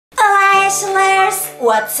Ashlers!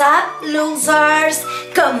 What's up, losers?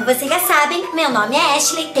 Como vocês já sabem, meu nome é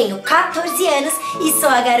Ashley, tenho 14 anos e sou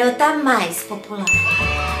a garota mais popular.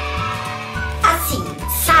 Assim,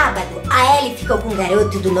 sábado, a Ellie ficou com um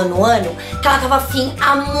garoto do 9º ano que ela tava afim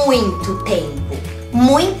há muito tempo.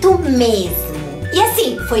 Muito mesmo. E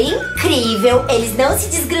assim, foi incrível, eles não se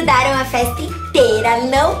desgrudaram a festa inteira,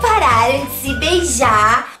 não pararam de se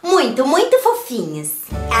beijar. Muito, muito fofinhos.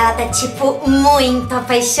 Ela tá tipo muito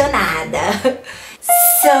apaixonada.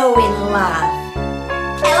 So in love.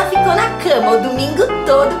 Ela ficou na cama o domingo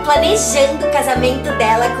todo planejando o casamento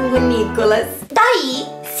dela com o Nicolas. Daí,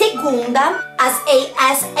 segunda, as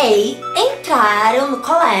ASA entraram no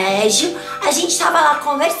colégio. A gente tava lá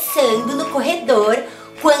conversando no corredor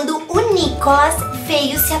quando o Nicolas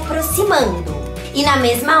veio se aproximando. E na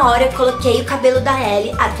mesma hora eu coloquei o cabelo da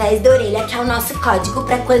Ellie atrás da orelha, que é o nosso código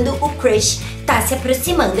pra quando o crush tá se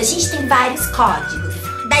aproximando. A gente tem vários códigos.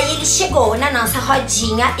 Daí ele chegou na nossa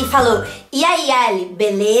rodinha e falou: "E aí, Ellie,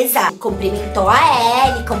 beleza?" Cumprimentou a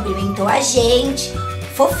Ellie, cumprimentou a gente.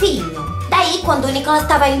 Fofinho. Daí, quando o Nicolas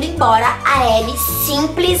tava indo embora, a Ellie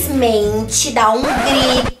simplesmente dá um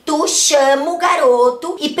grito, chama o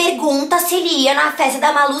garoto e pergunta se ele ia na festa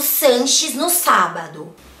da Malu Sanches no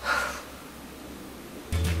sábado.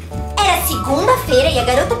 Era segunda-feira e a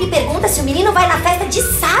garota me pergunta se o menino vai na festa de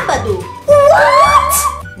sábado.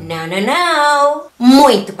 What? Não, não, não.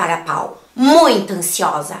 Muito paga-pau, muito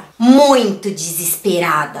ansiosa, muito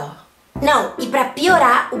desesperada. Não, e pra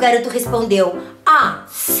piorar, o garoto respondeu: "Ah,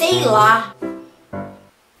 sei lá."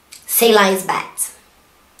 Sei lá is bad.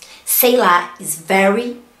 Sei lá is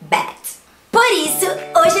very bad. Por isso,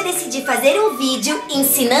 hoje eu decidi fazer um vídeo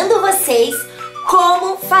ensinando vocês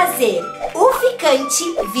como fazer o ficante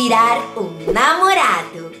virar um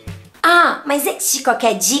namorado. Ah, mas antes de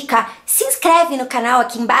qualquer dica, se inscreve no canal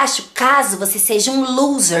aqui embaixo caso você seja um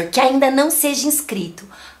loser que ainda não seja inscrito,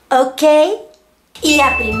 ok? E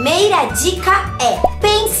a primeira dica é: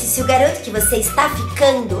 pense se o garoto que você está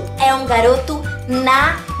ficando é um garoto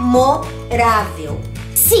namorável.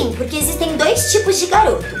 Sim, porque existem dois tipos de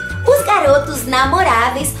garoto. Os garotos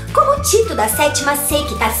namoráveis, como o Tito da 7ª C,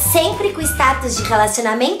 que tá sempre com status de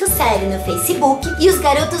relacionamento sério no Facebook, e os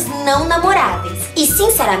garotos não namoráveis. E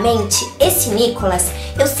sinceramente, esse Nicolas,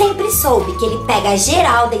 eu sempre soube que ele pega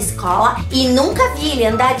geral da escola e nunca vi ele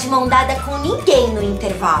andar de mão dada com ninguém no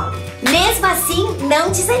intervalo. Mesmo assim,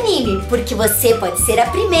 não desanime, porque você pode ser a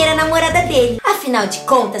primeira namorada dele. Afinal de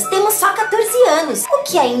contas, temos só 14 anos, o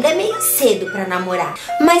que ainda é meio cedo pra namorar.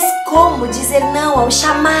 Mas como dizer não ao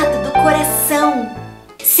chamado do coração?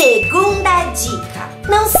 Segunda dica: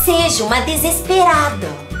 não seja uma desesperada.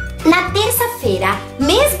 Na terça-feira,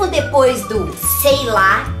 mesmo depois do sei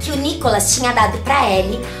lá que o Nicolas tinha dado pra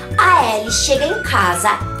Ellie, a Ellie chega em casa,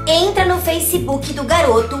 entra no Facebook do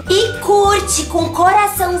garoto e curte com um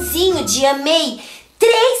coraçãozinho de amei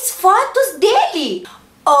 3 fotos dele.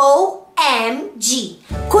 OMG!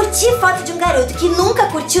 Curtir foto de um garoto que nunca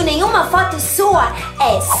curtiu nenhuma foto sua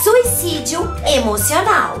é suicídio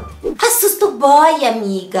emocional. Assusta o boy,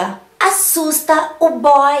 amiga. Assusta o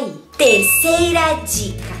boy. Terceira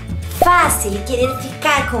dica: faça ele querer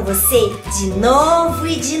ficar com você de novo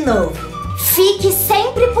e de novo. Fique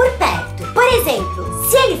sempre por perto. Por exemplo,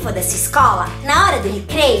 se ele for da sua escola, na hora do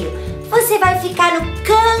recreio, você vai ficar no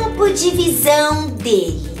campo de visão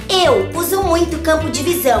dele. Eu uso muito campo de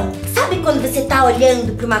visão. Sabe quando você tá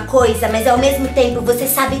olhando pra uma coisa, mas ao mesmo tempo você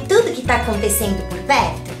sabe tudo que tá acontecendo por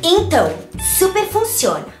perto? Então, super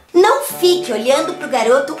funciona. Não fique olhando pro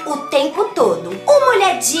garoto o tempo todo. Uma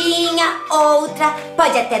olhadinha, outra,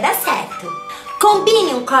 pode até dar certo.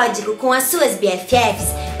 Combine um código com as suas BFFs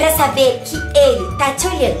pra saber que ele tá te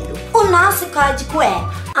olhando. O nosso código é: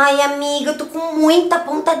 ai amiga, eu tô com muita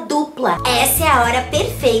ponta dupla. Essa é a hora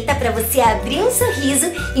perfeita pra você abrir um sorriso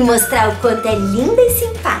e mostrar o quanto é linda e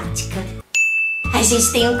simpática. A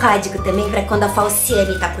gente tem um código também pra quando a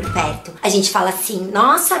Falciane tá por perto. A gente fala assim: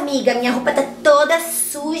 nossa amiga, minha roupa tá toda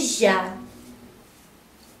suja.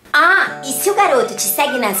 Ah, e se o garoto te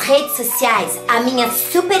segue nas redes sociais, a minha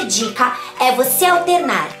super dica é você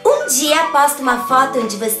alternar. Um dia posta uma foto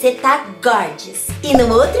onde você tá gorgeous e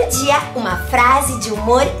no outro dia uma frase de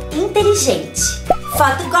humor inteligente.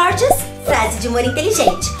 Foto gorgeous, frase de humor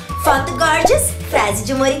inteligente. Foto gorgeous, frase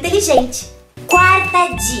de humor inteligente. Quarta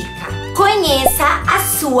dica: conheça a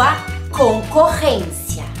sua concorrência.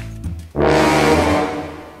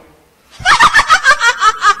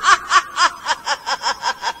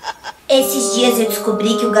 Esses dias eu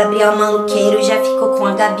descobri que o Gabriel Maluqueiro já ficou com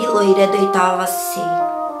a Gabi Loira do 8º C.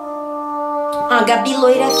 A Gabi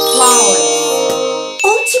Loira Flowers.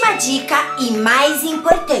 Última dica e mais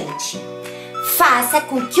importante: Faça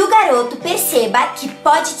com que o garoto perceba que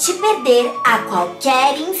pode te perder a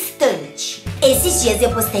qualquer instante. Esses dias eu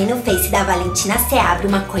postei no Face da Valentina Seabra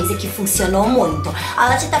uma coisa que funcionou muito.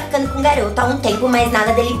 Ela já tá ficando com o garoto há um tempo, mas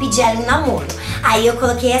nada dele pedir ela em namoro. Aí eu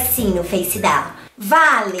coloquei assim no Face dela: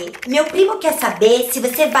 Vale, meu primo quer saber se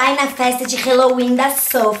você vai na festa de Halloween da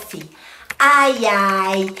Sophie. Ai,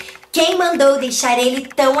 ai, quem mandou deixar ele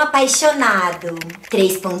tão apaixonado?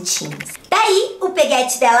 3 pontinhos. Daí, o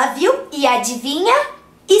peguete dela viu e adivinha?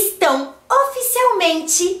 Estão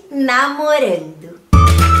oficialmente namorando.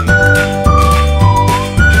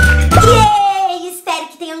 Yay! Espero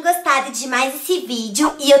que tenham gostado de mais esse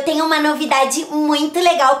vídeo e eu tenho uma novidade muito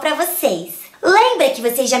legal pra vocês. Lembra que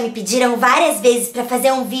vocês já me pediram várias vezes pra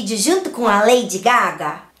fazer um vídeo junto com a Lady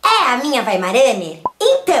Gaga? É a minha Weimaraner?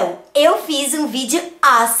 Então, eu fiz um vídeo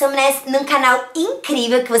awesomeness num canal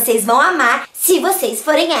incrível que vocês vão amar se vocês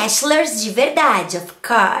forem Ashlers de verdade, of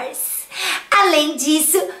course. Além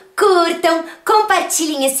disso, curtam,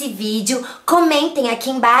 compartilhem esse vídeo, comentem aqui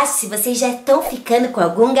embaixo se vocês já estão ficando com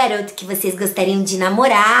algum garoto que vocês gostariam de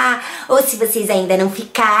namorar, ou se vocês ainda não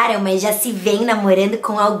ficaram, mas já se veem namorando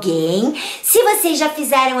com alguém. Se vocês já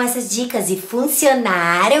fizeram essas dicas e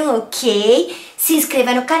funcionaram, ok? Se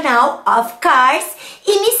inscreva no canal, of course,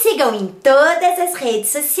 e me sigam em todas as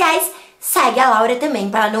redes sociais. Segue a Laura também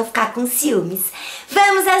para ela não ficar com ciúmes.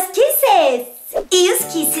 Vamos aos kisses! E os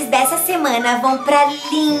kisses dessa semana vão pra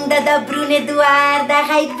linda da Bruna Eduarda,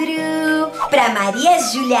 Rai Bru, pra Maria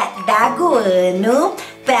Júlia Dagoano,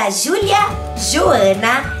 pra Júlia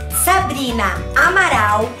Joana, Sabrina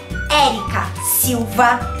Amaral, Érica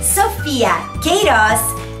Silva, Sofia Queiroz,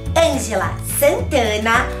 Ângela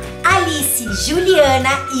Santana, Alice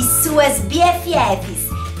Juliana e suas BFFs,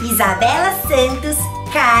 Isabela Santos,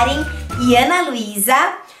 Karen e Ana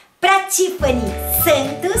Luísa, pra Tiffany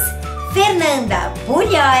Santos, Fernanda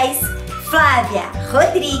Bulhões, Flávia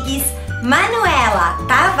Rodrigues, Manuela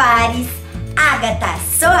Tavares, Agatha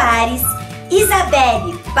Soares,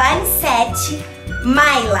 Isabelle Panissetti,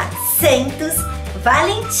 Maila Santos,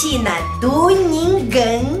 Valentina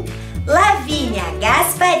Duningan, Lavínia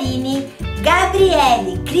Gasparini,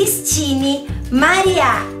 Gabriele Cristine,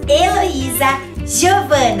 Maria Heloísa,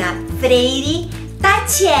 Giovana Freire,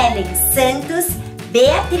 Tatielen Santos,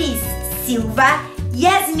 Beatriz Silva,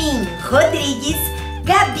 Yasmin Rodrigues,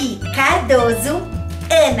 Gabi Cardoso,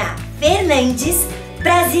 Ana Fernandes,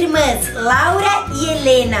 pras irmãs Laura e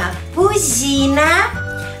Helena Pugina,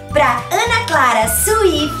 pra Ana Clara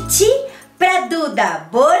Swift, pra Duda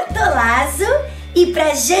Bortolazzo e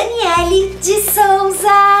pra Janiele de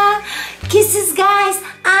Souza. Kisses, guys!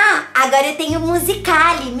 Ah, agora eu tenho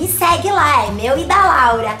Musicali, me segue lá, é meu e da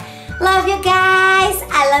Laura. Love you guys!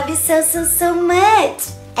 I love you so, so, so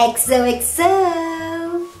much! XOXO!